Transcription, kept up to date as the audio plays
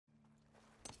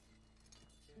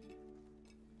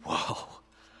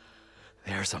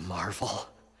fire's a marvel.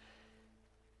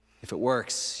 If it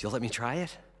works, you'll let me try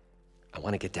it? I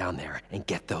want to get down there and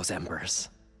get those embers.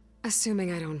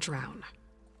 Assuming I don't drown.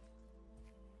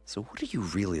 So what are you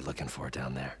really looking for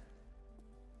down there?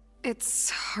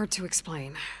 It's hard to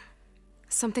explain.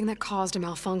 Something that caused a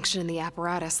malfunction in the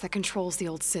apparatus that controls the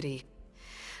old city.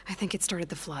 I think it started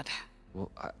the flood.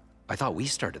 Well, I thought we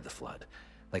started the flood.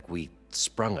 Like we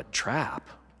sprung a trap.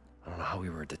 I don't know how we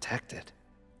were detected.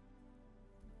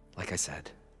 Like I said,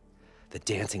 the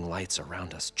dancing lights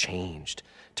around us changed,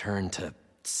 turned to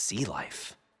sea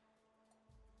life.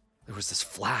 There was this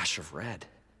flash of red,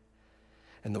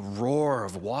 and the roar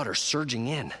of water surging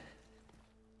in.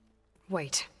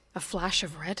 Wait, a flash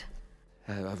of red?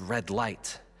 A red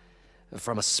light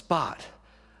from a spot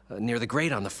near the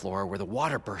grate on the floor where the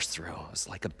water burst through. It was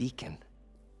like a beacon.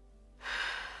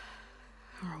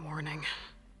 Or a warning.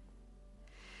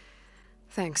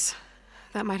 Thanks.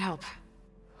 That might help.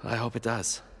 I hope it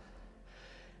does.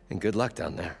 And good luck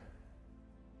down there.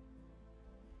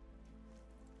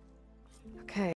 Okay.